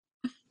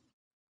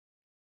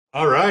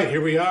All right,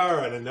 here we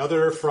are on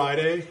another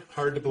Friday.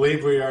 Hard to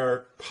believe we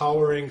are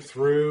powering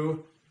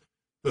through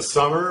the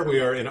summer. We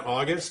are in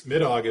August,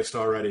 mid-August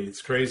already.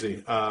 It's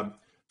crazy.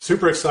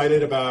 Super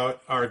excited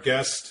about our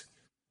guest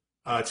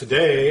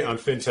today on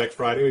FinTech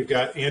Friday. We've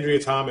got Andrea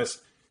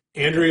Thomas.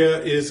 Andrea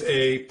is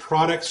a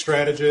product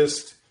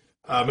strategist.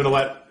 I'm going to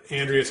let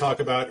Andrea talk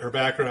about her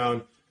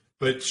background,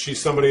 but she's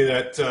somebody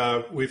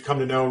that we've come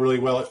to know really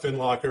well at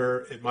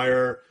FinLocker,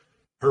 admire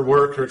her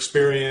work, her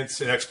experience,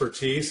 and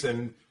expertise,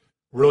 and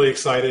really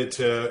excited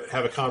to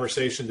have a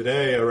conversation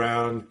today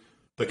around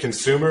the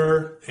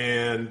consumer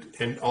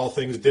and all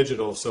things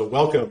digital. So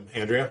welcome,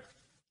 Andrea.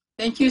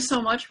 Thank you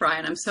so much,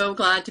 Brian. I'm so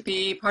glad to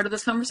be part of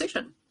this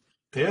conversation.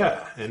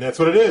 Yeah, and that's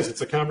what it is.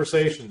 It's a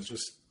conversation. It's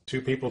just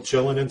two people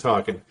chilling and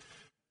talking.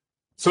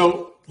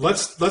 So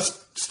let's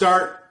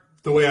start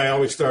the way I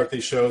always start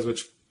these shows,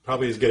 which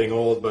probably is getting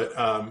old, but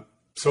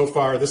so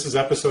far this is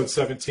episode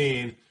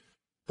 17.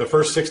 The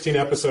first 16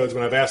 episodes,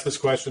 when I've asked this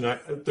question,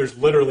 there's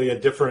literally a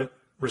different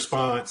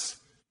response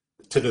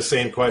to the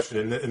same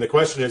question. And the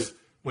question is,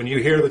 when you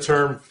hear the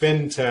term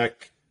FinTech,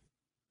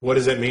 what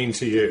does it mean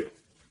to you?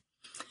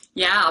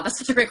 Yeah, that's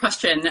such a great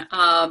question.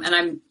 And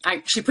I'm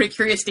actually pretty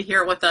curious to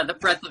hear what the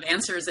breadth of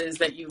answers is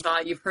that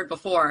you've heard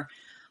before.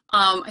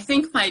 I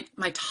think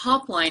my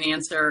top line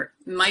answer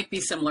might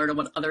be similar to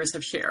what others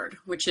have shared,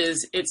 which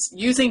is it's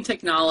using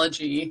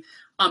technology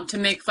to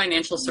make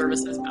financial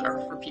services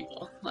better for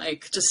people.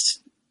 Like,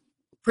 just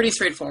pretty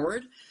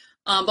straightforward.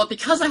 But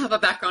because I have a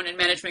background in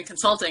management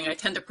consulting, I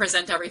tend to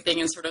present everything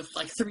in sort of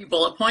like 3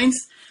 bullet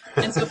points.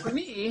 And so for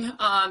me,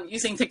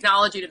 using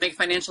technology to make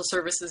financial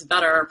services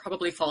better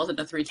probably falls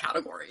into 3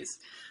 categories.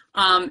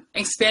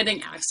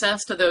 Expanding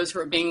access to those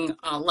who are being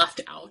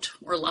left out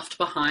or left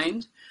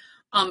behind.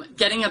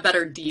 Getting a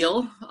better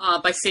deal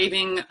by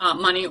saving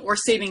money or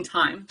saving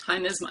time.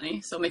 Time is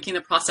money, so making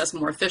the process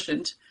more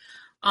efficient.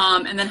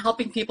 And then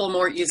helping people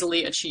more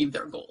easily achieve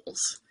their goals.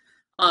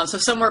 So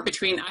somewhere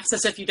between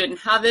access if you didn't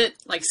have it,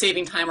 like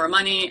saving time or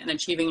money, and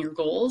achieving your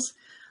goals.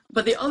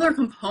 But the other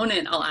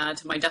component I'll add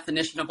to my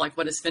definition of like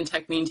what does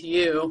FinTech mean to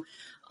you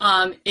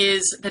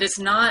is that it's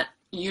not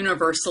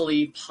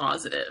universally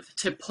positive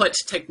to put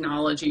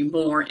technology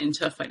more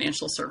into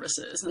financial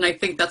services. And I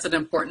think that's an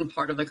important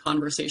part of the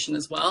conversation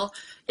as well.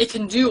 It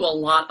can do a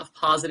lot of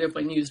positive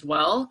when used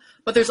well,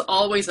 but there's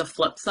always a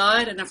flip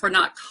side. And if we're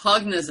not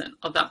cognizant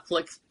of that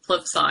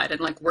flip side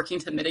and like working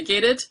to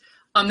mitigate it,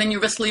 then you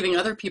risk leaving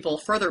other people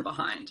further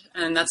behind.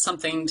 And that's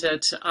something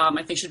that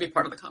I think should be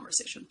part of the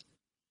conversation.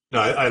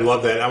 No, I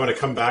love that. I want to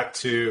come back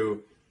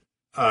to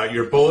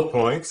your bullet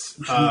points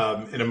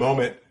in a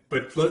moment,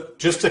 but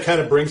just to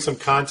kind of bring some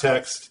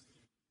context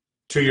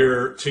to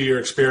your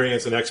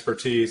experience and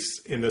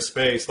expertise in this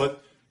space,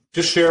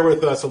 just share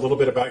with us a little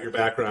bit about your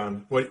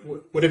background.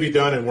 What have you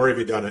done and where have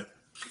you done it?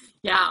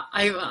 Yeah,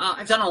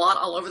 I've done a lot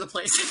all over the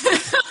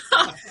place.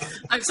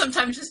 I've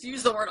sometimes just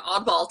used the word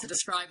oddball to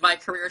describe my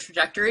career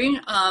trajectory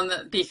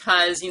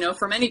because,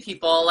 for many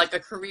people, like a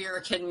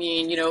career can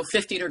mean,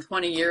 15 or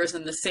 20 years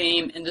in the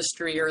same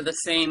industry or the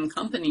same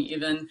company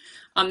even.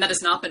 That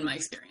has not been my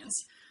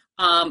experience.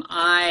 I'm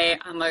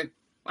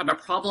a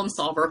problem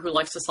solver who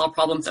likes to solve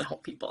problems that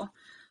help people.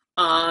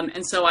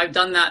 And so I've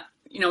done that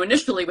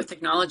initially with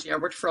technology. I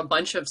worked for a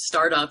bunch of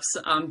startups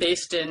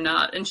based in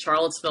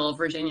Charlottesville,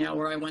 Virginia,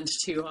 where I went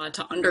to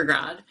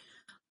undergrad.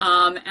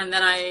 And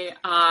then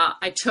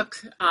I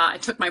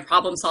took my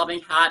problem solving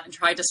hat and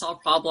tried to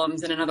solve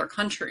problems in another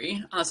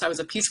country. So I was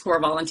a Peace Corps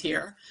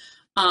volunteer.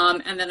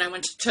 And then I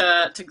went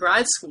to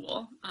grad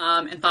school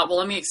and thought, well,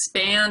 let me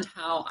expand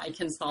how I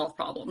can solve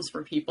problems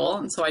for people.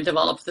 And so I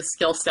developed the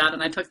skill set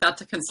and I took that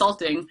to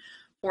consulting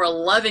for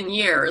 11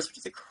 years, which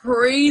is a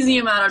crazy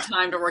amount of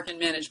time to work in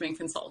management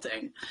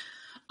consulting.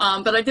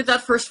 But I did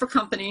that first for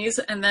companies,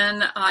 and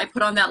then I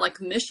put on that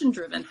like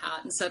mission-driven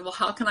hat and said, well,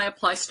 how can I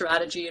apply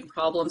strategy and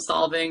problem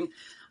solving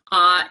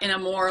in a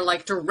more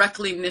like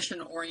directly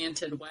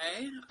mission-oriented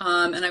way?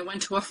 And I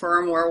went to a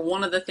firm where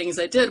one of the things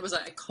I did was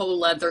I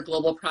co-led their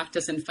global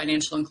practice in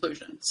financial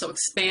inclusion. So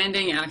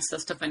expanding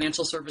access to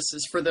financial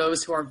services for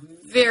those who are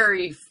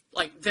very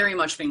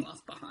much being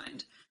left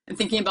behind, and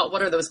thinking about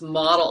what are those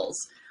models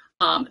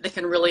that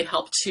can really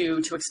help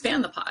to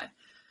expand the pie.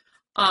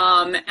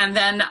 And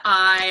then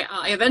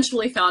I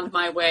eventually found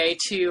my way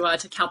to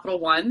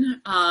Capital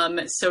One.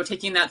 So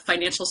taking that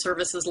financial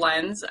services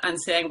lens and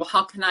saying, well,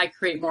 how can I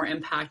create more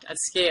impact at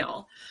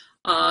scale?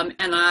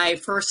 And I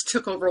first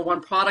took over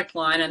one product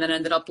line and then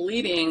ended up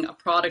leading a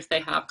product they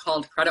have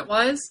called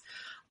CreditWise,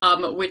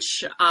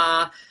 which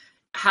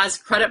has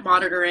credit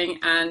monitoring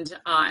and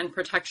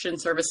protection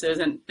services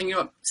and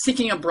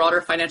seeking a broader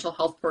financial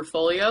health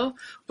portfolio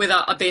with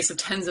a base of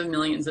tens of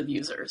millions of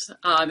users.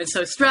 And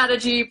so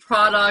strategy,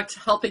 product,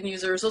 helping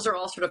users, those are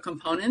all sort of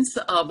components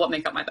of what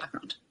make up my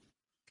background.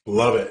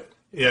 Love it.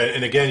 Yeah,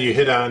 and again, you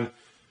hit on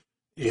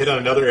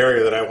another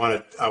area that I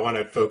want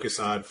to focus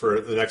on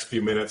for the next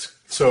few minutes.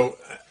 So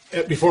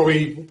before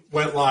we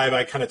went live,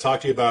 I kind of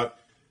talked to you about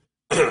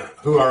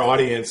who our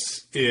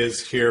audience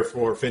is here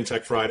for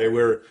FinTech Friday.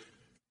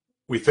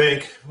 we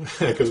think,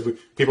 because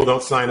people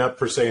don't sign up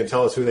per se and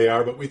tell us who they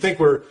are, but we think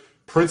we're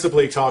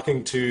principally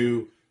talking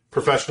to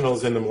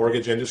professionals in the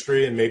mortgage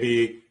industry and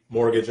maybe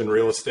mortgage and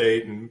real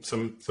estate and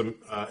some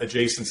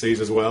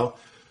adjacencies as well.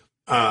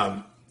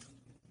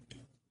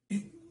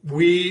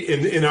 We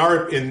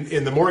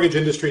in the mortgage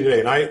industry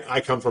today, and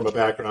I come from a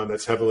background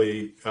that's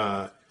heavily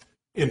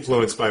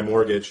influenced by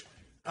mortgage,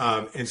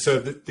 and so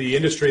the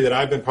industry that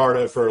I've been part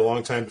of for a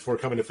long time before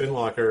coming to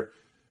FinLocker,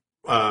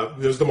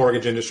 there's the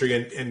mortgage industry,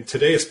 and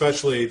today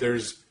especially there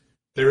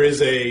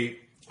is a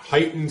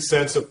heightened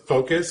sense of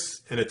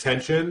focus and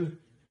attention,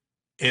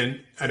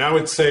 and I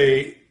would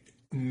say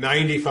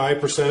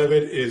 95% of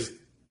it is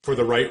for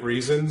the right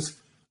reasons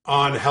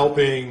on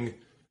helping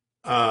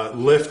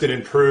lift and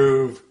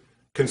improve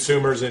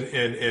consumers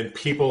and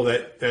people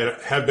that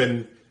have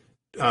been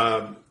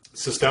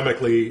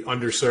systemically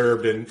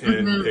underserved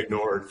and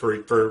ignored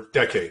for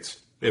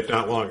decades, if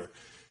not longer.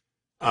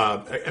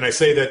 And I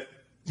say that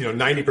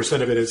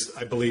 90% of it is,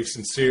 I believe,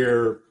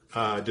 sincere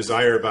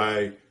desire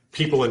by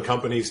people and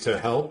companies to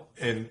help,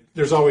 and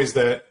there's always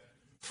that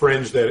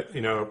fringe that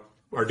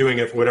are doing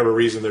it for whatever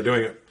reason they're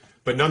doing it.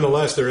 But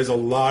nonetheless, there is a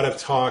lot of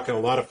talk and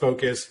a lot of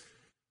focus,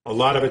 a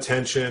lot of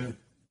attention,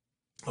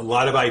 a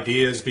lot of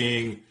ideas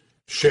being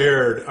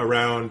shared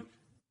around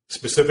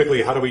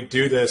specifically how do we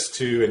do this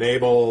to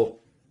enable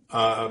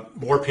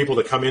more people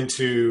to come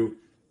into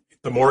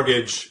the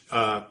mortgage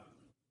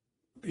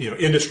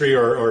industry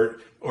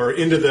or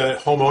into the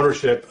home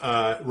ownership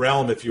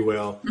realm, if you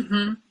will.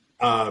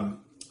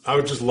 I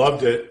would just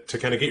love to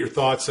kind of get your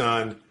thoughts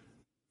on,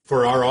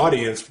 for our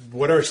audience,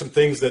 what are some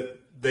things that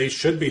they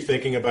should be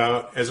thinking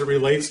about as it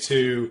relates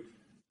to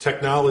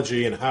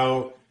technology and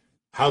how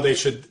they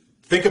should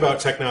think about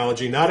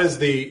technology, not as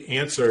the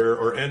answer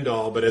or end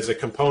all, but as a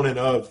component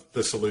of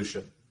the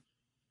solution.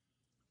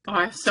 Oh,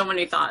 I have so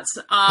many thoughts.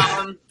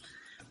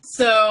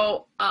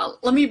 So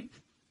let me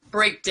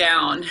break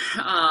down,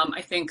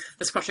 I think,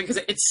 this question,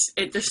 because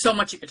there's so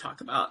much you could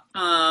talk about.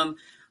 I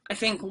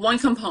think one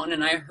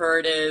component I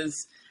heard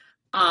is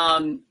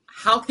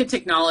how can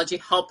technology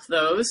help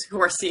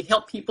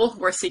help people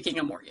who are seeking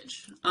a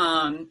mortgage,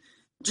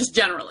 just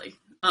generally.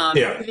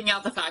 Leaving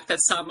out the fact that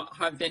some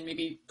have been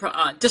maybe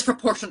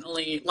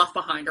disproportionately left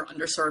behind or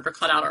underserved or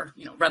cut out or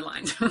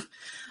redlined.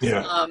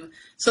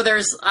 So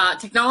there's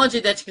technology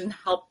that can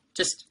help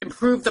just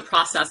improve the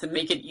process and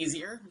make it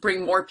easier,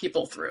 bring more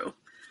people through.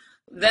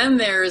 Then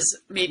there's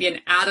maybe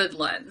an added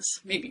lens,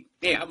 maybe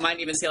I might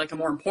even say like a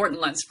more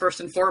important lens, first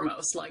and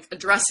foremost, like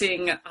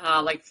addressing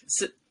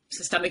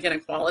systemic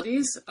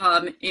inequalities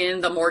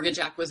in the mortgage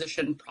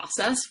acquisition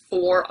process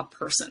for a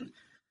person.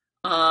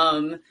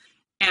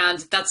 And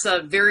that's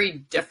a very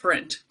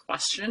different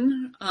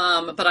question,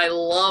 but I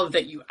love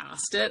that you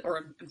asked it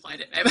or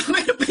implied it.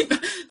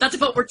 Not to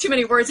put too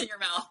many words in your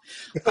mouth.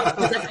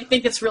 I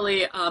think it's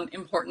really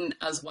important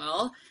as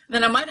well. And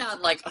then I might add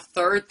like a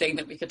third thing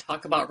that we could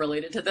talk about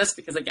related to this,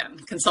 because again,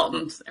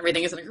 consultants,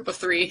 everything is in a group of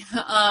three,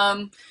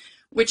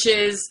 which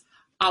is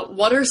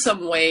what are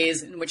some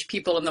ways in which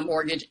people in the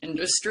mortgage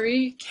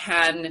industry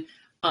can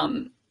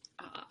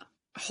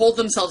hold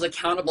themselves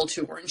accountable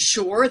to or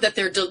ensure that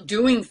they're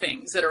doing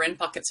things that are in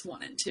buckets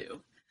 1 and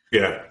 2.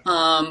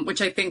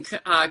 Which I think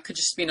could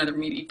just be another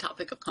meaty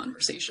topic of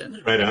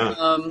conversation. Right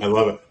on. I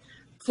love it.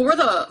 For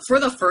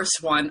the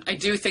first one, I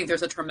do think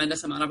there's a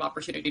tremendous amount of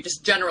opportunity.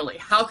 Just generally,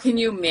 how can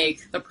you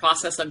make the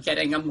process of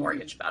getting a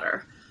mortgage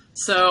better?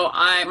 So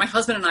my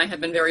husband and I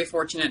have been very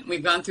fortunate.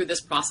 We've gone through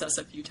this process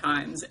a few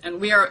times, and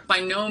we are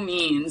by no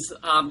means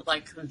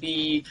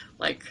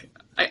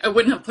I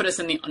wouldn't have put us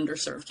in the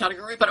underserved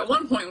category, but at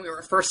one point we were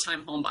a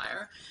first-time home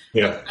buyer.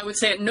 I would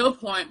say at no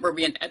point were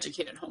we an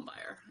educated home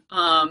buyer.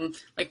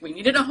 We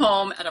needed a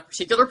home at a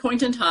particular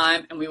point in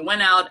time, and we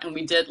went out and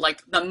we did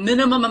like the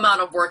minimum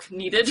amount of work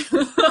needed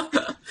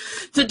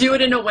to do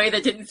it in a way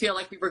that didn't feel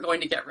like we were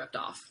going to get ripped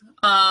off.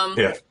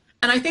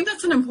 And I think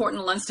that's an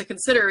important lens to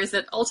consider, is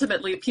that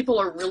ultimately people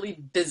are really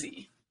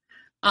busy.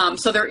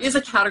 So there is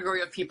a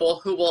category of people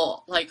who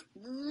will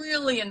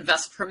really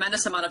invest a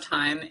tremendous amount of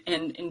time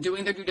in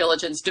doing their due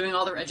diligence, doing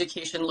all their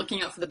education,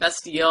 looking out for the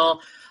best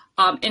deal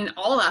in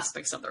all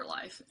aspects of their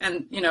life.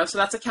 And, so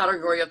that's a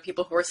category of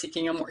people who are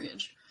seeking a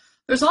mortgage.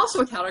 There's also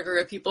a category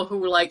of people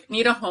who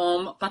need a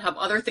home but have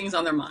other things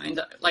on their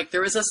mind.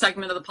 There is a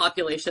segment of the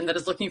population that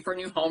is looking for a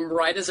new home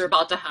right as they're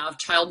about to have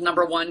child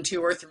number 1,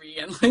 2, or 3.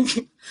 And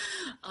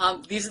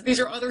these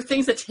are other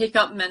things that take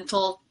up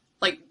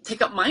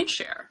mind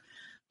share.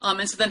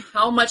 And so then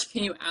how much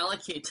can you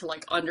allocate to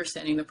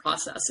understanding the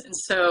process? And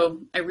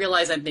so I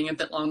realize I'm being a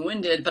bit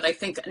long-winded, but I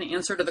think an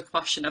answer to the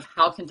question of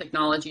how can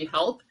technology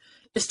help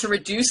is to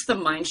reduce the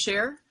mind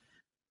share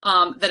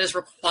that is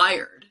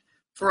required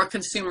for a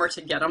consumer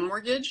to get a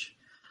mortgage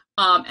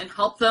and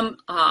help them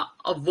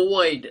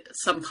avoid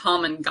some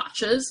common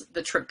gotchas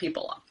that trip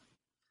people up.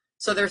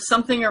 So there's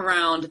something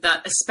around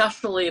that,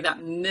 especially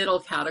that middle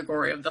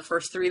category of the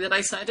first 3 that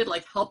I cited,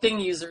 helping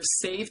users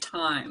save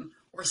time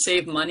or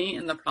save money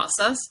in the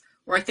process,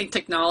 where I think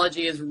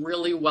technology is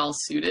really well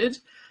suited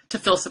to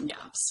fill some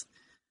gaps.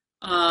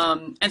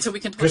 And so we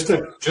can talk just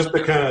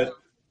to kind of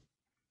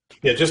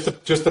Yeah, just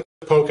to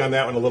poke on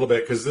that one a little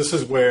bit, because this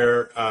is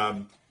where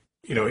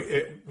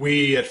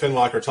we at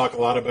FinLocker talk a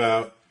lot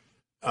about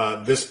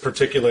this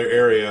particular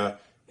area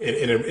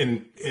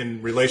in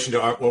relation to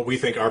what we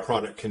think our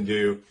product can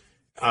do.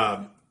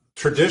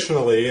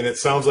 Traditionally, and it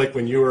sounds like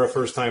when you were a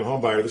first-time home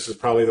buyer, this is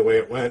probably the way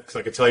it went, because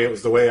I could tell you it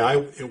was the way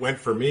it went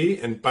for me.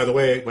 And by the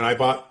way, when I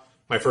bought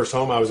my first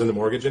home, I was in the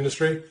mortgage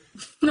industry.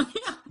 Yeah.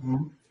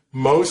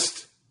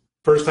 Most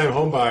first-time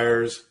home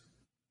buyers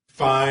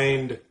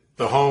find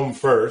the home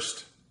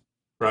first,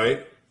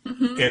 right?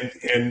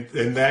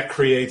 And that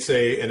creates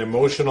an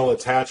emotional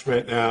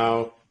attachment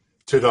now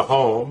to the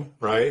home,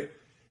 right?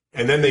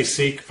 And then they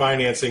seek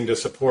financing to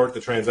support the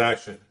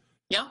transaction,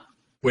 Yeah.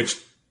 which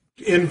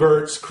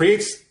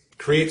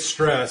creates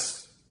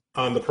stress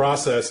on the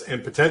process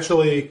and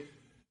potentially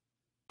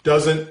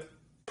doesn't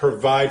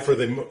provide for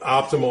the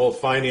optimal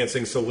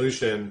financing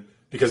solution,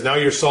 because now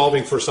you're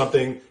solving for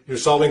something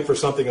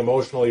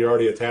emotional you're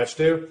already attached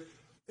to,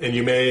 and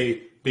you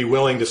may be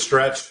willing to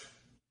stretch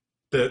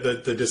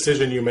the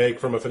decision you make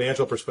from a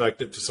financial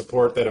perspective to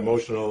support that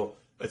emotional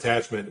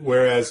attachment.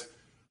 Whereas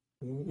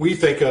we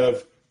think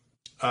of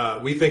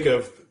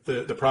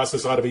the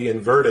process ought to be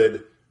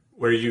inverted,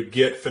 where you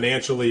get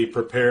financially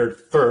prepared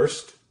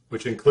first,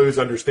 which includes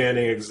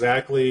understanding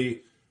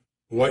exactly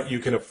what you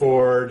can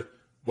afford,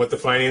 what the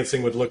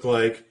financing would look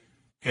like,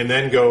 and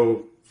then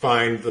go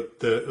find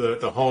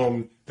the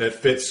home that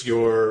fits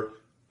your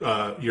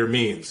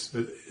means.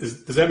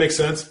 Does that make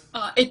sense?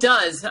 It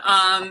does. So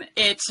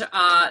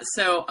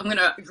I'm going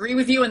to agree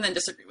with you and then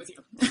disagree with you.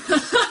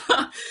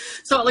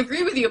 So I'll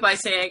agree with you by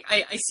saying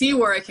I see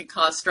where it could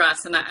cause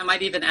stress, and I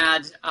might even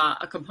add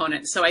a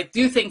component. So I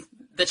do think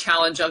the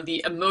challenge of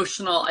the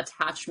emotional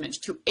attachment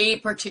to a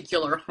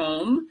particular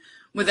home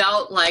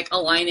without like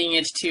aligning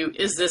it to,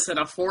 is this an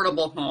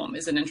affordable home,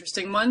 is an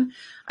interesting one.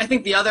 I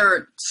think the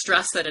other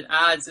stress that it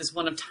adds is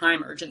one of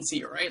time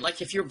urgency, right?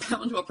 Like if you're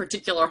bound to a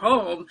particular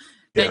home,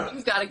 then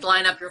you've got to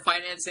line up your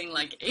financing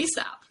like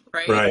ASAP,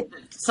 right? Right.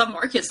 Some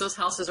markets, those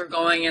houses are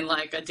going in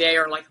like a day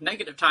or like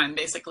negative time,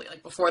 basically,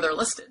 like before they're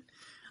listed.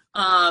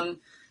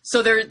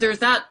 So there's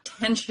that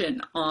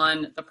tension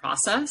on the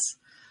process.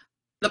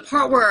 The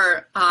part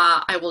where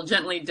I will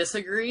gently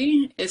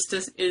disagree is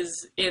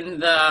in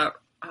the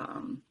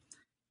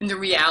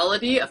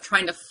reality of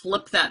trying to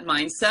flip that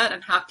mindset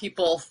and have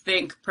people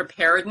think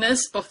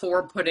preparedness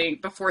before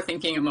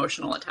thinking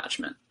emotional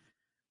attachment.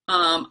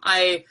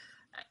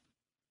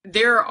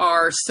 There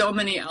are so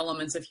many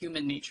elements of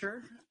human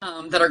nature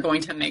that are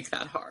going to make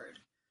that hard.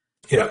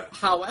 Yeah.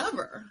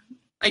 However,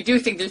 I do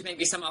think there's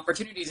maybe some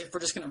opportunities if we're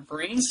just going to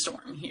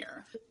brainstorm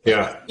here.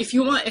 Yeah.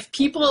 If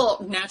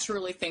people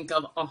naturally think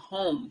of a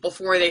home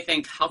before they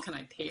think, how can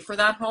I pay for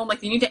that home? Like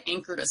they need to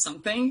anchor to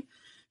something.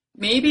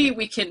 Maybe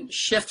we can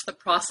shift the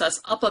process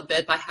up a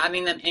bit by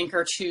having them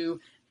anchor to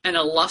an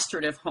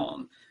illustrative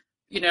home.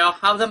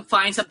 Have them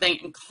find something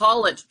and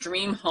call it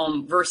dream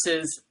home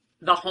versus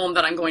the home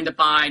that I'm going to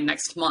buy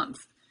next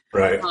month.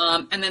 Right.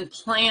 And then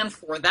plan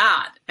for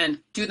that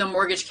and do the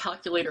mortgage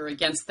calculator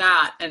against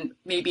that, and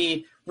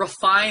maybe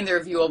refine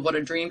their view of what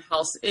a dream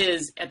house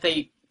is at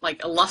the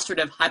like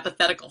illustrative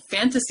hypothetical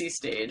fantasy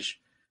stage,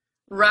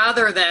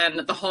 rather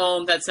than the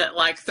home that's at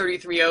like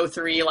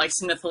 3303 like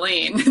Smith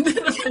Lane. And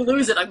then if I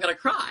lose it, I'm going to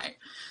cry.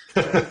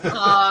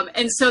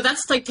 And so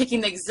that's like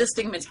taking the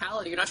existing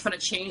mentality. You're not trying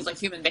to change like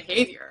human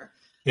behavior.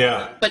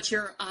 Yeah. But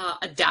you're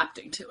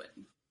adapting to it.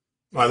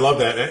 I love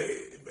that.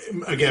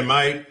 Again,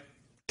 my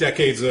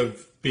decades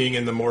of being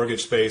in the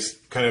mortgage space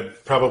kind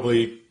of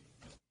probably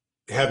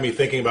have me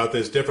thinking about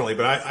this differently,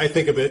 but I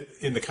think of it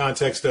in the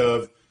context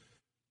of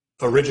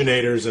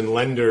originators and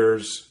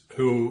lenders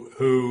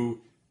who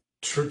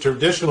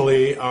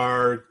traditionally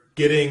are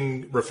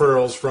getting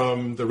referrals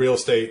from the real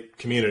estate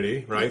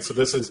community, right? So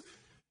just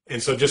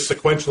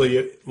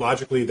sequentially,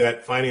 logically,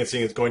 that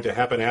financing is going to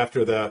happen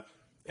after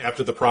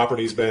the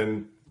property's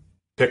been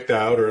picked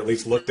out or at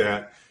least looked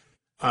at.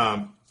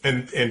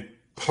 And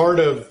part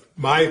of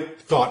my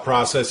thought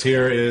process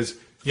here is,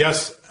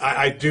 yes,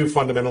 I do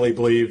fundamentally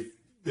believe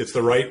it's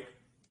the right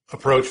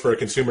approach for a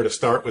consumer to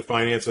start with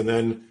finance and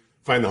then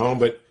find the home.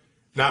 But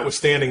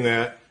notwithstanding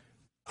that,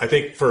 I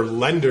think for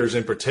lenders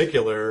in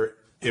particular,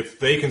 if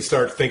they can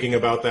start thinking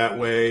about that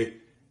way,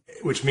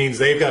 which means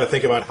they've got to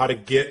think about how to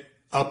get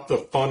up the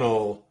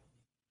funnel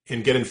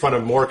and get in front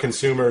of more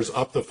consumers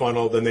up the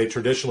funnel than they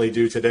traditionally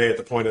do today at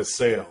the point of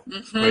sale.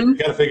 Mm-hmm. Right? You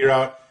got to figure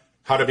out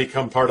how to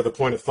become part of the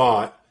point of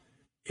thought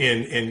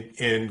and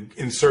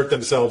insert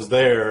themselves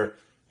there.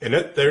 And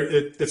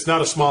it's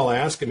not a small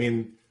ask. I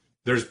mean,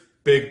 there's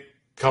big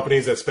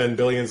companies that spend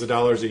billions of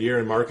dollars a year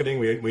in marketing.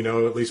 We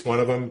know at least one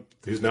of them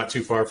who's not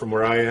too far from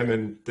where I am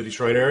in the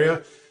Detroit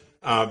area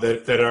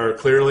that are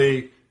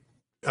clearly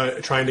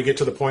trying to get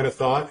to the point of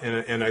thought.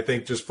 And I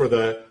think just for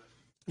the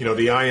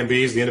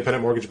IMBs, the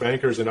independent mortgage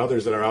bankers, and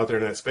others that are out there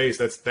in that space,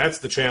 that's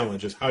the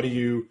challenge: is how do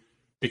you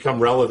become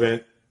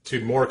relevant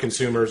to more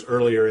consumers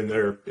earlier in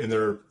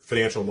their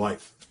financial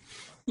life?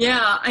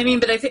 Yeah,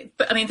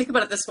 think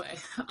about it this way.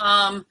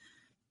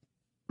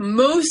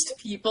 most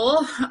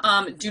people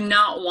do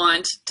not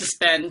want to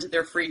spend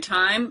their free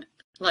time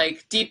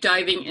like deep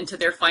diving into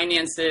their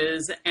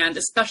finances and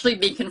especially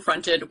being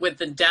confronted with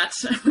the debt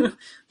that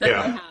they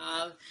Yeah.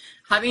 have.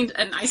 Having,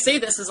 and I say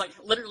this as like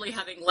literally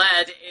having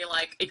led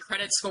a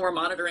credit score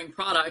monitoring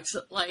product.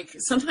 Like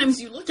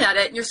sometimes you look at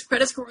it and your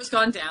credit score has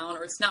gone down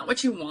or it's not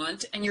what you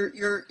want, and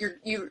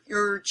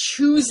you're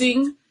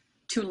choosing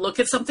to look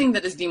at something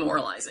that is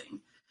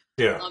demoralizing.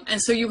 Yeah.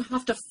 And so you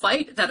have to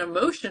fight that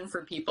emotion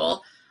for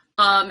people,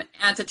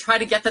 and to try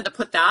to get them to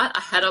put that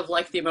ahead of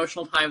like the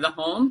emotional tie of the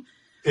home.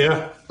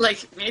 Yeah.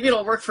 Like maybe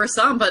it'll work for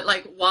some, but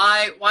like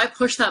why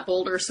push that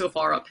boulder so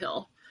far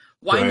uphill?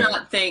 Why Right.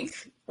 not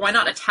think, why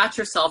not attach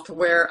yourself to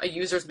where a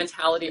user's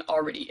mentality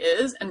already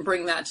is and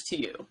bring that to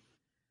you?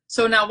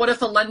 So now what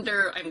if a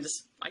lender, I'm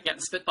just, again,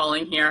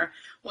 spitballing here,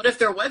 what if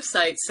their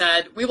website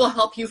said, we will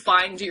help you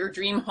find your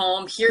dream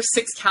home. Here's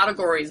 6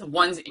 categories of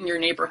ones in your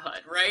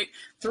neighborhood, right?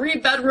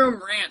 3-bedroom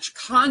ranch,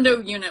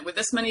 condo unit with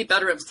this many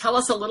bedrooms. Tell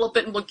us a little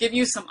bit and we'll give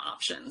you some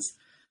options.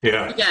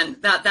 Yeah. Again,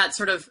 that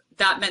sort of,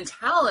 that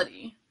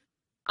mentality.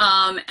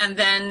 And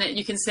then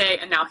you can say,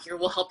 and now here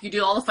we'll help you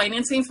do all the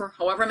financing for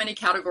however many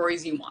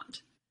categories you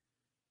want.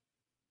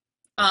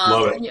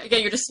 Love it.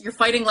 Again, you're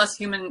fighting less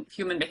human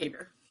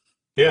behavior.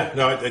 Yeah,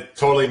 no, it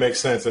totally makes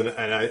sense, and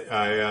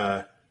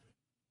I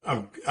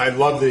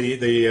love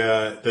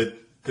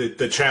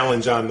the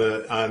challenge on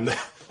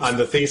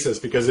the thesis,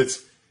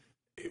 because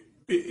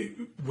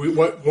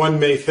what one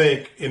may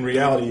think in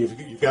reality,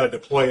 you've got to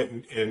deploy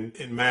it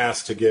in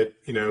mass to get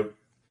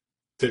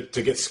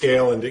to get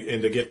scale and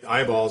to get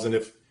eyeballs, and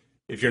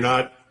if you're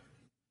not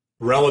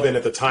relevant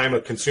at the time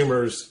of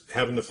consumers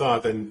having the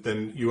thought,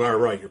 then you are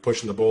right, you're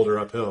pushing the boulder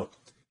uphill.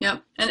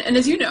 Yep. And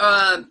as you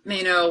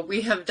know,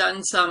 we have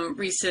done some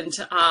recent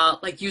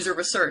like user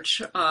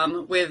research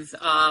with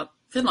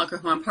FinLocker,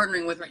 who I'm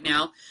partnering with right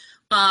now.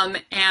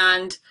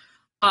 And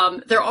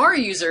there are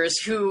users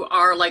who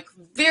are like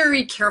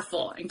very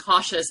careful and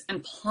cautious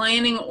and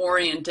planning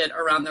oriented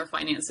around their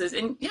finances.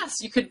 And yes,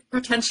 you could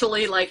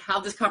potentially like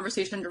have this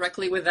conversation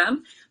directly with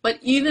them, but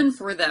even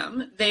for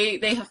them,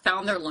 they have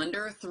found their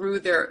lender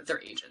through their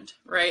agent,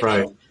 right?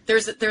 Right. Like,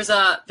 there's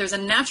a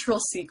natural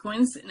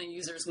sequence in a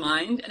user's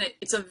mind, and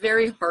it's a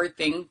very hard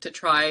thing to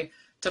try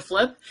to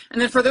flip.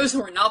 And then for those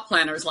who are not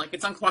planners, like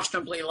it's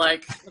unquestionably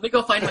like, let me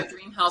go find my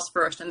dream house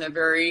first, and they're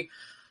very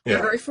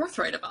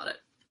forthright about it.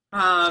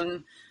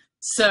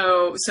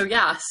 So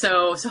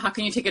how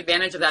can you take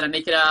advantage of that and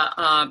make it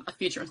a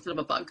feature instead of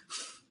a bug?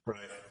 Right.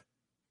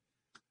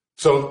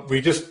 So we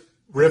just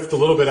riffed a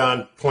little bit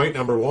on point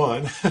number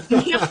 1.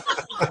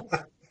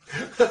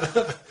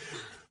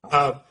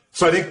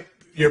 So I think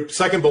your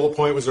second bullet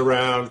point was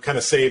around kind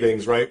of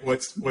savings, right?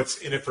 What's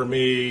in it for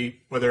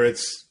me, whether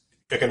it's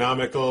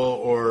economical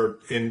or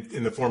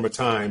in the form of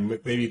time.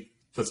 Maybe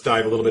let's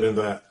dive a little bit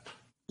into that.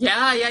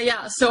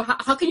 Yeah. So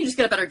how can you just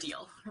get a better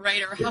deal,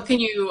 right? Or how can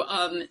you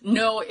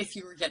know if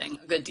you were getting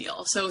a good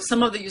deal? So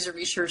some of the user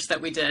research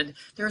that we did,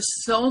 there's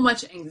so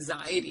much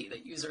anxiety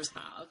that users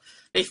have.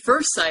 They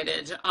first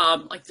cited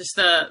like just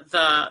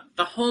the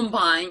home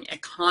buying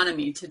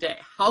economy today,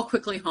 how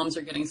quickly homes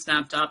are getting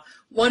snapped up,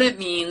 what it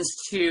means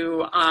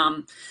to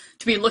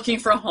be looking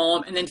for a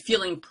home and then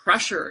feeling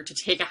pressure to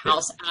take a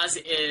house as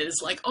is,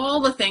 like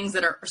all the things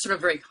that are sort of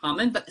very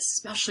common, but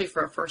especially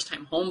for a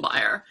first-time home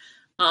buyer.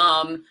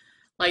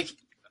 Like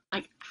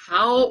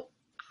how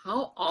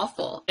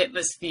awful it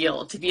must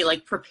feel to be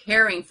like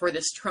preparing for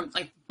this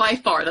like by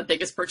far the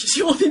biggest purchase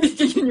you will be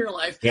making in your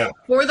life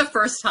for the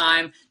first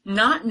time,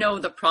 not know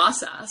the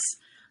process,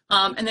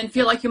 and then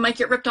feel like you might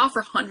get ripped off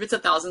for hundreds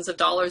of thousands of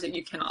dollars that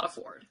you cannot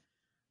afford,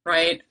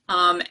 right?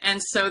 And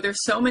so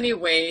there's so many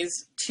ways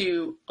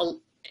to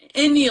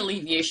any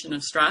alleviation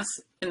of stress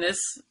in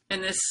this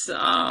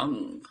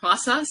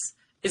process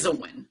is a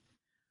win.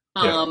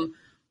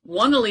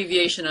 One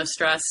alleviation of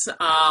stress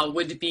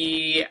would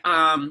be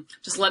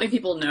just letting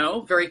people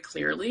know very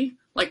clearly,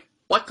 like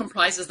what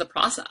comprises the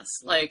process,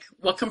 like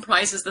what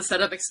comprises the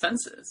set of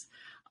expenses.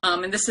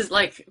 And this is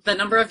like the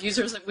number of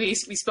users that we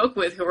spoke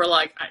with who were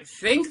like, I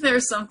think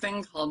there's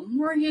something called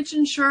mortgage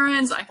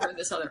insurance. I heard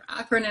this other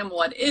acronym.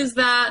 What is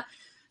that?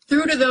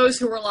 Through to those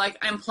who were like,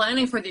 I'm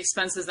planning for the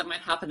expenses that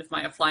might happen if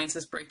my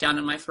appliances break down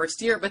in my first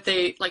year. But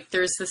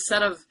there's this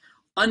set of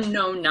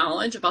unknown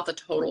knowledge about the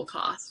total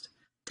cost.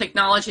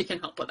 Technology can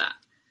help with that.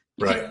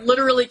 You can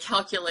literally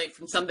calculate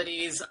from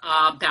somebody's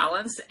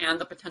balance and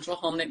the potential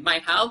home they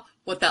might have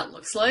what that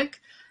looks like,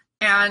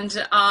 and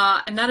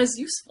that is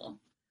useful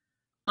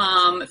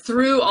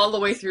through all the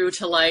way through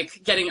to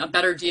like getting a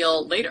better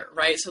deal later,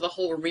 right? So the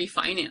whole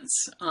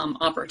refinance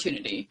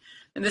opportunity,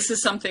 and this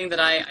is something that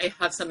I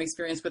have some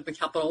experience with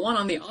Capital One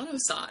on the auto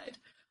side,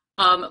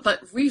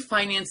 but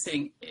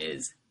refinancing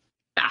is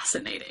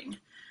fascinating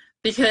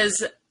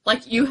because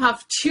like you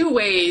have 2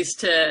 ways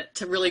to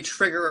really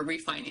trigger a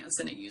refinance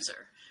in a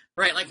user,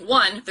 right? Like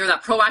one, they're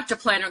that proactive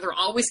planner. They're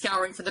always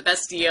scouring for the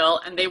best deal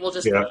and they will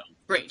just,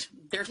 great,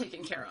 they're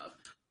taken care of.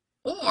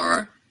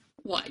 Or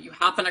what, you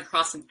happen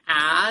across an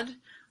ad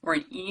or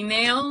an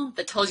email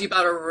that tells you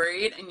about a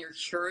rate and you're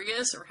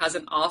curious or has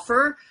an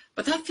offer,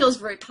 but that feels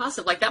very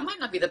passive. Like that might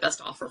not be the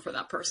best offer for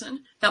that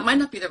person. That might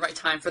not be the right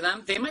time for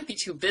them. They might be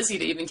too busy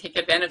to even take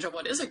advantage of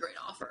what is a great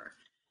offer.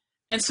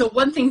 And so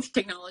one thing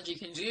technology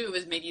can do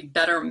is maybe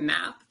better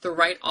map the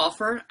right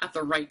offer at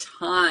the right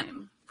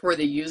time for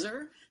the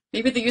user.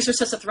 Maybe the user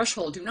sets a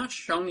threshold. Do not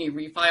show me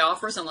refi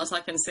offers unless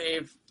I can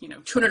save,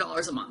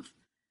 $200 a month.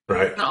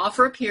 Right. An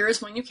offer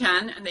appears when you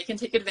can, and they can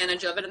take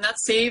advantage of it, and that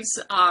saves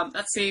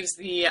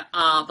the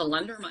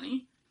lender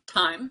money,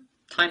 time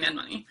and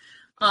money,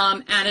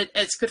 and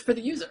it's good for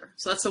the user.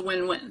 So that's a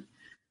win-win.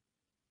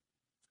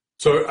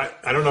 So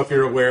I don't know if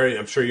you're aware,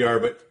 I'm sure you are,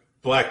 but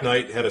Black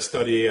Knight had a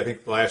study, I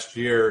think last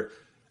year,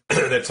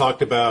 that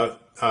talked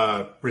about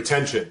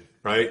retention,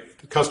 right?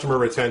 Customer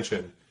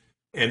retention.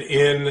 And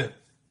in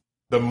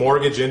the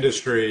mortgage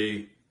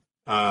industry,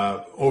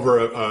 over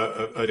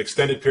an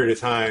extended period of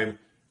time,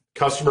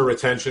 customer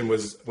retention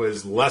was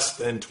less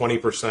than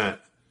 20%.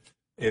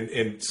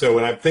 And so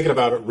when I'm thinking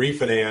about a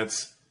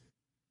refinance,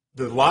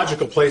 the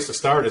logical place to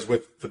start is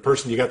with the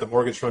person you got the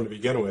mortgage from to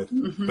begin with.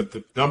 Mm-hmm.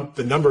 But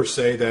the numbers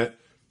say that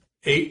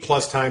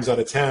 8+ times out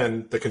of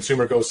 10, the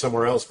consumer goes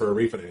somewhere else for a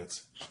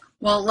refinance.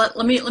 Well,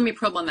 let me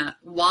probe on that.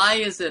 Why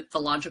is it the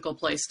logical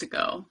place to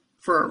go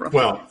for a refinance?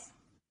 Well,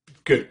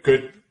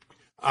 good.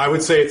 I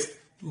would say it's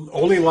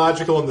only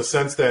logical in the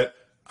sense that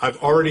I've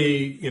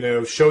already,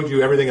 showed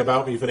you everything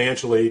about me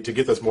financially to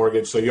get this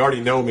mortgage. So you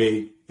already know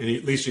me, and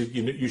at least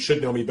you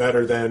should know me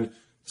better than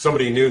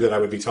somebody new that I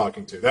would be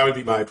talking to. That would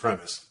be my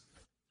premise.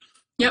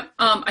 Yep.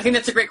 I think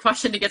that's a great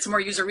question to get some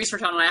more user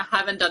research on. And I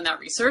haven't done that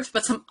research,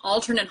 but some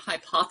alternate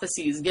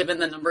hypotheses, given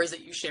the numbers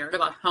that you shared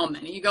about how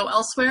many you go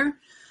elsewhere.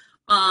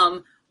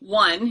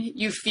 One,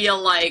 you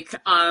feel like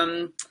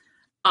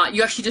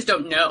you actually just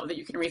don't know that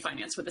you can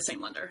refinance with the same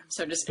lender.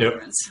 So just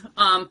ignorance.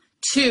 Yep.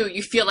 Two,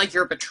 you feel like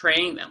you're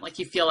betraying them. Like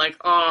you feel like,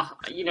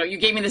 you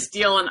gave me this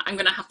deal and I'm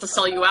going to have to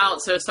sell you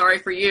out. So sorry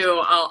for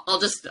you. I'll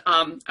just,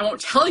 I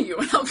won't tell you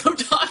and I'll go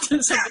talk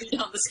to somebody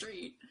down the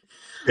street.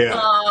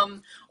 Yeah.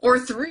 Or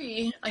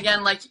three,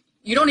 again, like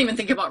you don't even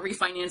think about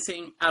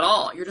refinancing at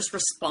all. You're just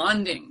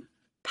responding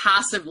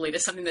passively to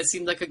something that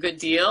seemed like a good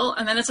deal.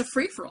 And then it's a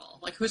free for all.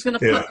 Like who's going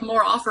to put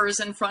more offers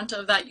in front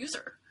of that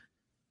user?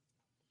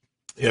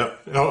 Yeah.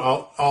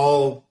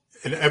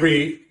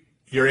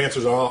 Your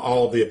answers are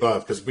all of the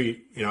above, because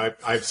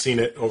I've seen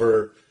it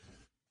over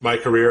my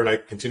career and I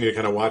continue to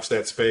kind of watch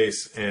that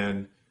space.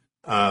 And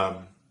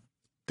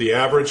the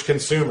average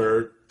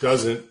consumer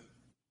doesn't,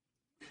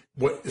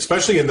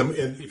 especially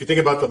if you think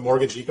about the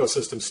mortgage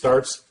ecosystem,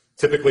 starts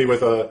typically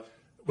with a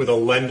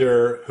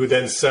lender who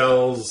then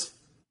sells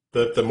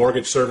the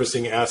mortgage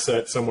servicing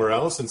asset somewhere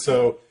else. And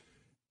so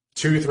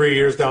 2-3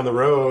 years down the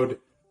road,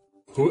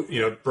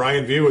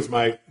 Brian View was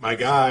my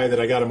guy that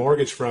I got a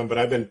mortgage from, but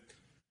I've been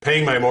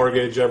paying my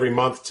mortgage every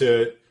month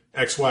to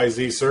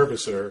XYZ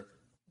servicer.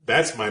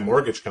 That's my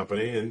mortgage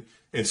company.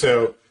 And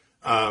so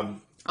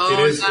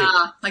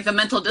like the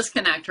mental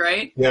disconnect,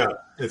 right? Yeah.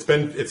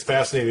 It's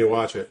fascinating to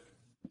watch it.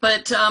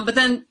 But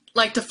then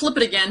like to flip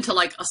it again to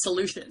like a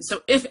solution.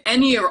 So if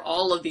any or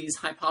all of these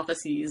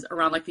hypotheses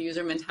around like the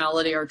user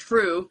mentality are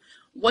true,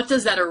 what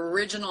does that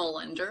original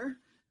lender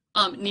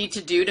need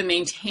to do to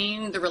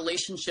maintain the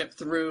relationship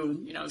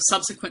through,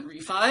 subsequent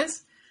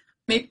refis?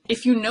 Maybe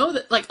if you know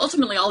that like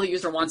ultimately all the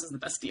user wants is the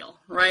best deal,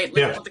 right?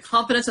 Like, the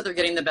confidence that they're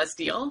getting the best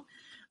deal,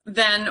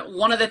 then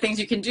one of the things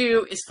you can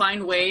do is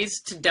find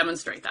ways to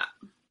demonstrate that,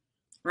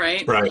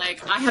 right?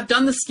 Like I have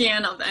done the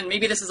scan of, and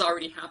maybe this is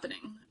already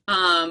happening,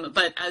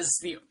 but as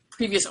the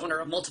previous owner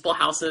of multiple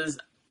houses,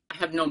 I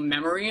have no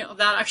memory of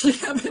that actually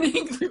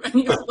happening through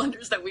any of the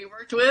lenders that we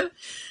worked with,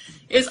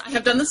 is I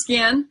have done the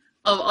scan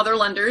of other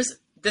lenders.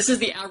 This is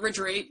the average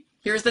rate.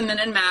 Here's the min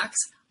and max.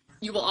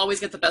 You will always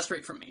get the best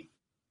rate from me.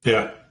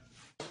 Yeah.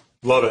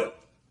 Love it.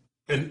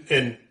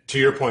 And to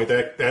your point,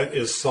 that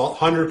is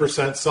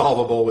 100%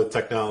 solvable with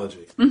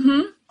technology.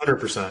 Mm-hmm.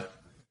 100%.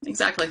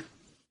 Exactly.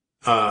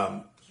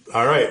 All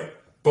right.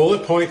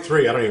 Bullet point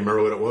 3. I don't even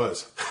remember what it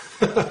was.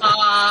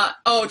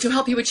 To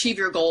help you achieve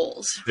your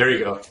goals. There you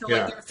go. So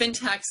there are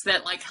fintechs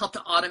that like help to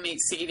automate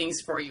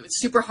savings for you. It's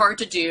super hard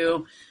to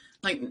do.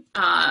 Like,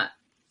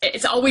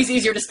 it's always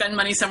easier to spend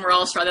money somewhere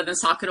else rather than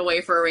sock it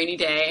away for a rainy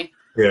day.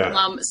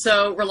 Yeah.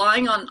 So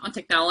relying on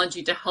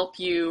technology to help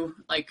you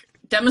like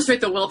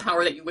demonstrate the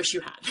willpower that you wish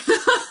you had.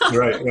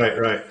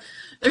 Right.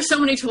 There's so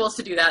many tools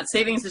to do that.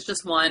 Savings is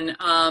just one,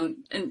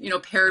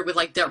 and paired with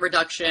like debt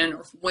reduction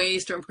or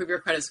ways to improve your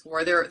credit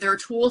score. There are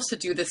tools to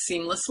do this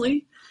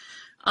seamlessly,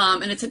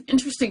 and it's an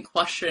interesting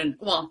question.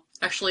 Well,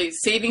 actually,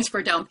 savings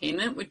for down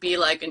payment would be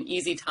like an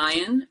easy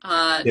tie-in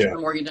to the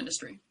mortgage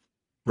industry.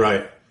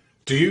 Right.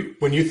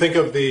 When you think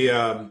of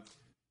the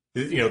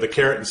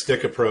carrot and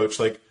stick approach,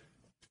 like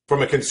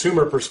from a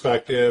consumer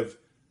perspective,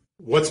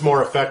 what's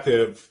more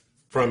effective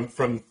from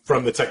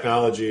the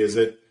technology? Is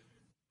it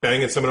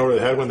banging someone over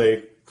the head when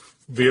they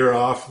veer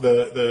off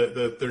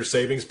their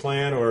savings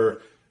plan,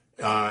 or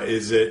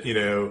is it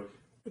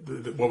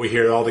what we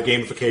hear, all the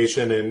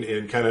gamification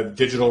and kind of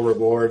digital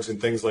rewards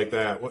and things like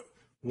that?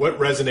 what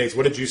resonates?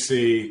 What did you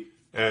see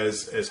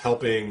as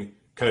helping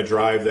kind of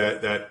drive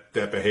that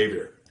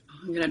behavior?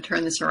 I'm going to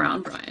turn this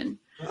around, Brian.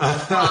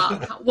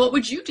 What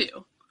would you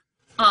do?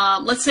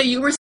 Let's say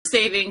you were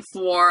saving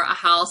for a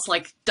house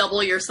like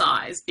double your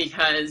size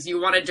because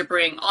you wanted to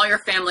bring all your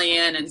family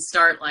in and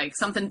start like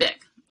something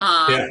big,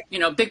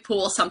 big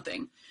pool,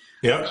 something.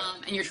 Yeah.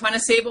 And you're trying to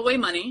save away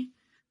money.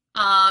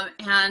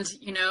 And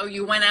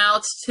you went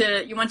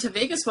to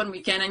Vegas one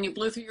weekend and you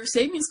blew through your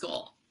savings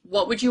goal.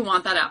 What would you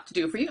want that app to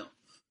do for you?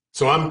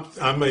 So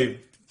I'm a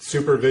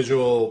super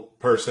visual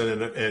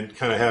person and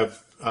kind of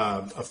have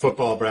a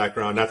football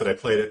background. Not that I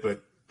played it,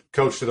 but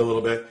coached it a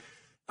little bit.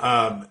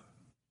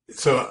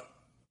 So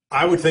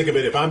I would think of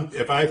it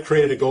if I've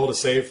created a goal to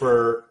save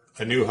for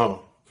a new home,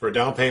 for a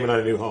down payment on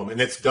a new home,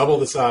 and it's double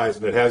the size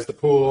and it has the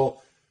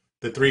pool,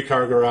 the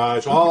 3-car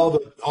garage, all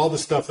the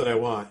stuff that I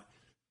want.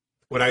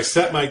 When I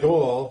set my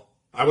goal,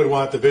 I would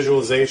want the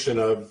visualization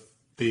of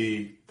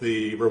the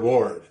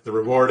reward. The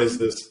reward is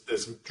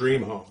this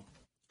dream home.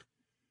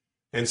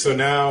 And so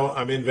now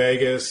I'm in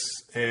Vegas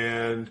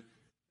and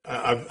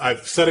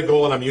I've set a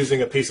goal and I'm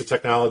using a piece of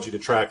technology to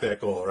track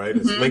that goal, right?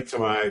 It's linked to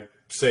my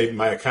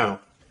account.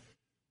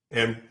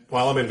 And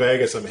while I'm in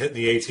Vegas, I'm hitting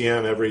the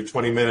ATM every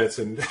 20 minutes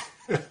and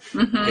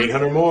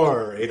 800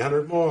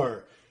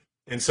 more.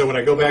 And so when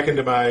I go back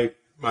into my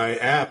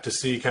app to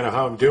see kind of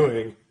how I'm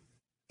doing,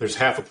 there's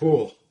half a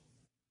pool.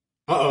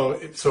 So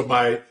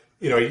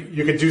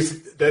you could do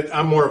that.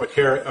 I'm more of a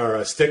carrot or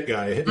a stick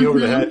guy. Hit me over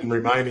the head and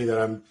remind me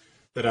that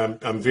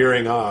I'm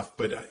veering off.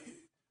 But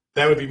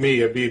that would be me.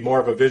 It'd be more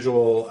of a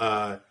visual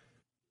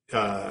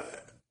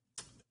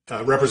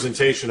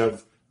representation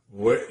of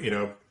what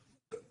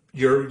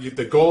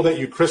the goal that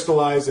you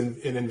crystallize and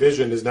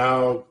envisioned is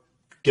now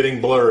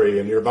getting blurry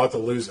and you're about to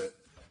lose it.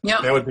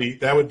 Yeah, that would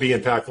be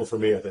impactful for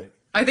me, I think.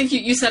 I think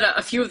you said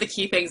a few of the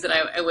key things that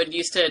I would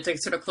use to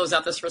sort of close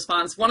out this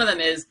response. One of them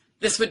is,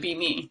 this would be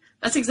me.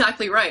 That's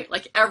exactly right.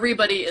 Like,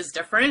 everybody is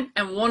different.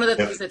 And one of the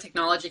things that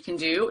technology can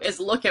do is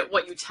look at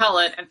what you tell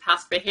it and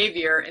past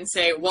behavior and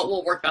say, what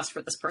will work best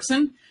for this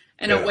person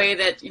in a way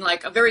that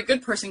like a very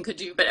good person could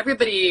do. But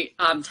everybody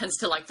tends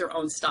to like their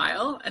own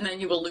style, and then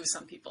you will lose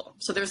some people.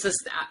 So there's this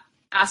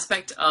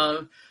aspect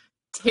of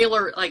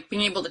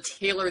being able to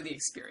tailor the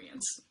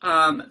experience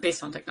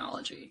based on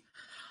technology.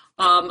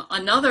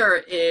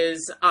 Another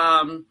is,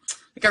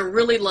 I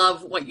really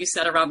love what you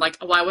said around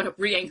I would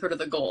re-anchor to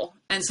the goal.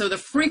 And so the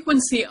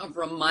frequency of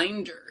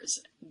reminders,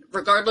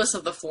 regardless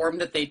of the form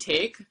that they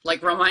take,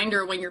 like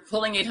reminder when you're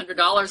pulling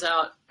 $800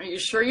 out, are you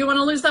sure you want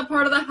to lose that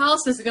part of the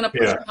house? Is it going to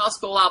push your house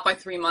goal out by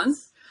 3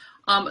 months?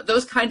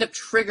 Those kind of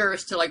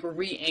triggers to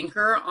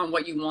re-anchor on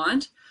what you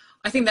want.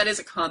 I think that is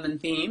a common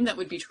theme that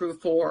would be true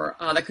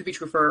that could be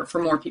true for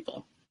more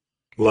people.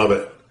 Love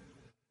it.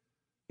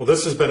 Well,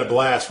 this has been a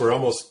blast. We're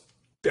almost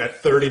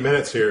at 30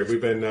 minutes here. We've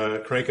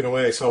been cranking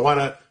away. So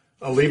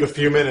I'll leave a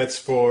few minutes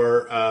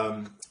for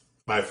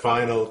my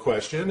final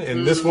question.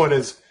 And this one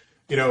is,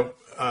 to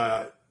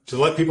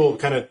let people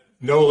kind of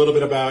know a little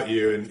bit about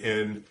you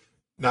and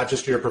not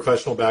just your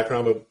professional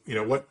background, but,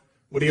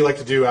 what do you like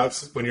to do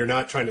when you're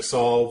not trying to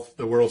solve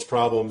the world's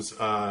problems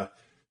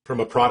from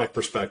a product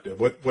perspective?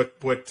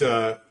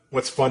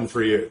 What's fun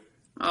for you?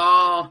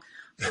 Oh,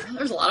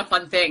 there's a lot of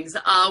fun things.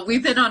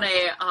 We've been on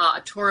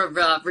a tour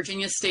of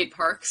Virginia state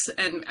parks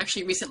and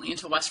actually recently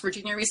into West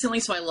Virginia recently.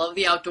 So I love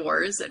the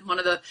outdoors. And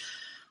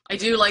I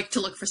do like to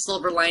look for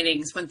silver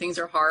linings when things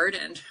are hard.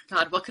 And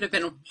God, what could have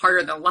been harder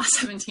than the last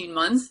 17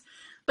 months?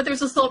 But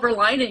there's a silver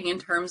lining in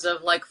terms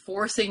of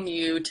forcing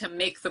you to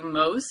make the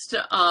most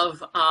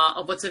of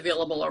what's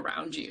available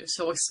around you.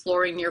 So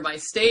exploring nearby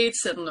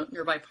states and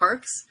nearby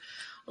parks.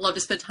 I love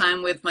to spend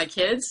time with my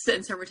kids,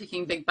 and so we're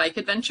taking big bike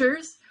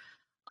adventures.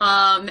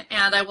 And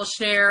I will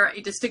share a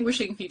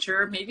distinguishing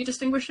feature,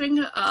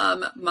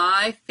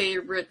 my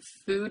favorite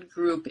food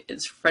group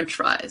is French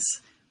fries,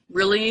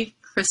 really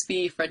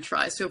crispy French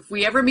fries. So if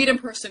we ever meet in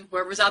person,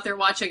 whoever's out there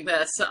watching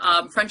this,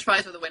 French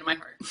fries are the way to my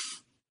heart.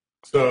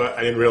 So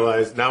I didn't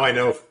realize, now I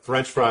know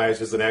French fries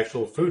is an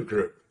actual food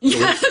group.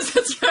 Yes,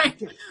 that's right.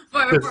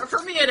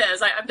 For me it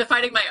is. I'm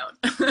defining my own.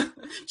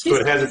 So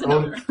it has its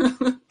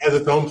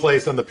own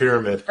place on the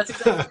pyramid. That's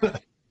exactly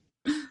right.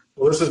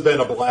 Well, this has been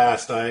a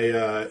blast.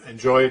 I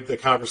enjoyed the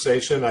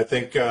conversation. I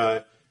think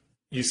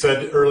you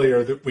said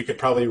earlier that we could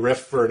probably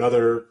riff for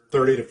another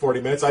 30 to 40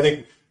 minutes. I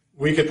think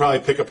we could probably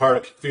pick apart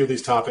a few of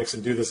these topics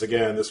and do this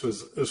again. This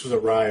was a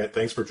riot.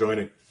 Thanks for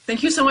joining.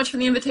 Thank you so much for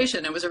the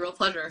invitation. It was a real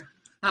pleasure.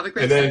 Have a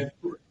great day.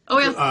 Oh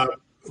yeah.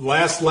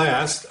 Last.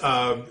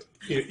 I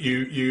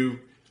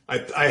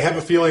have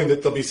a feeling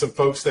that there'll be some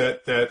folks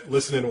that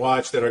listen and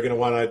watch that are going to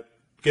want to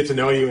get to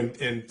know you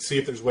and see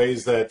if there's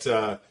ways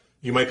that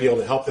you might be able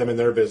to help them in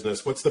their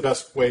business. What's the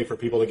best way for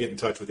people to get in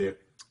touch with you?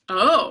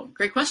 Oh,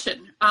 great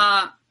question.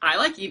 I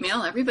like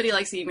email. Everybody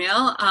likes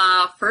email.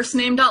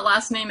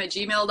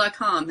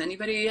 firstname.lastname@gmail.com.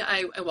 Anybody,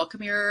 I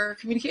welcome your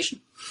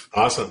communication.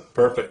 Awesome.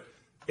 Perfect.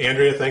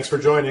 Andrea, thanks for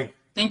joining.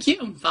 Thank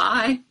you.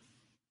 Bye.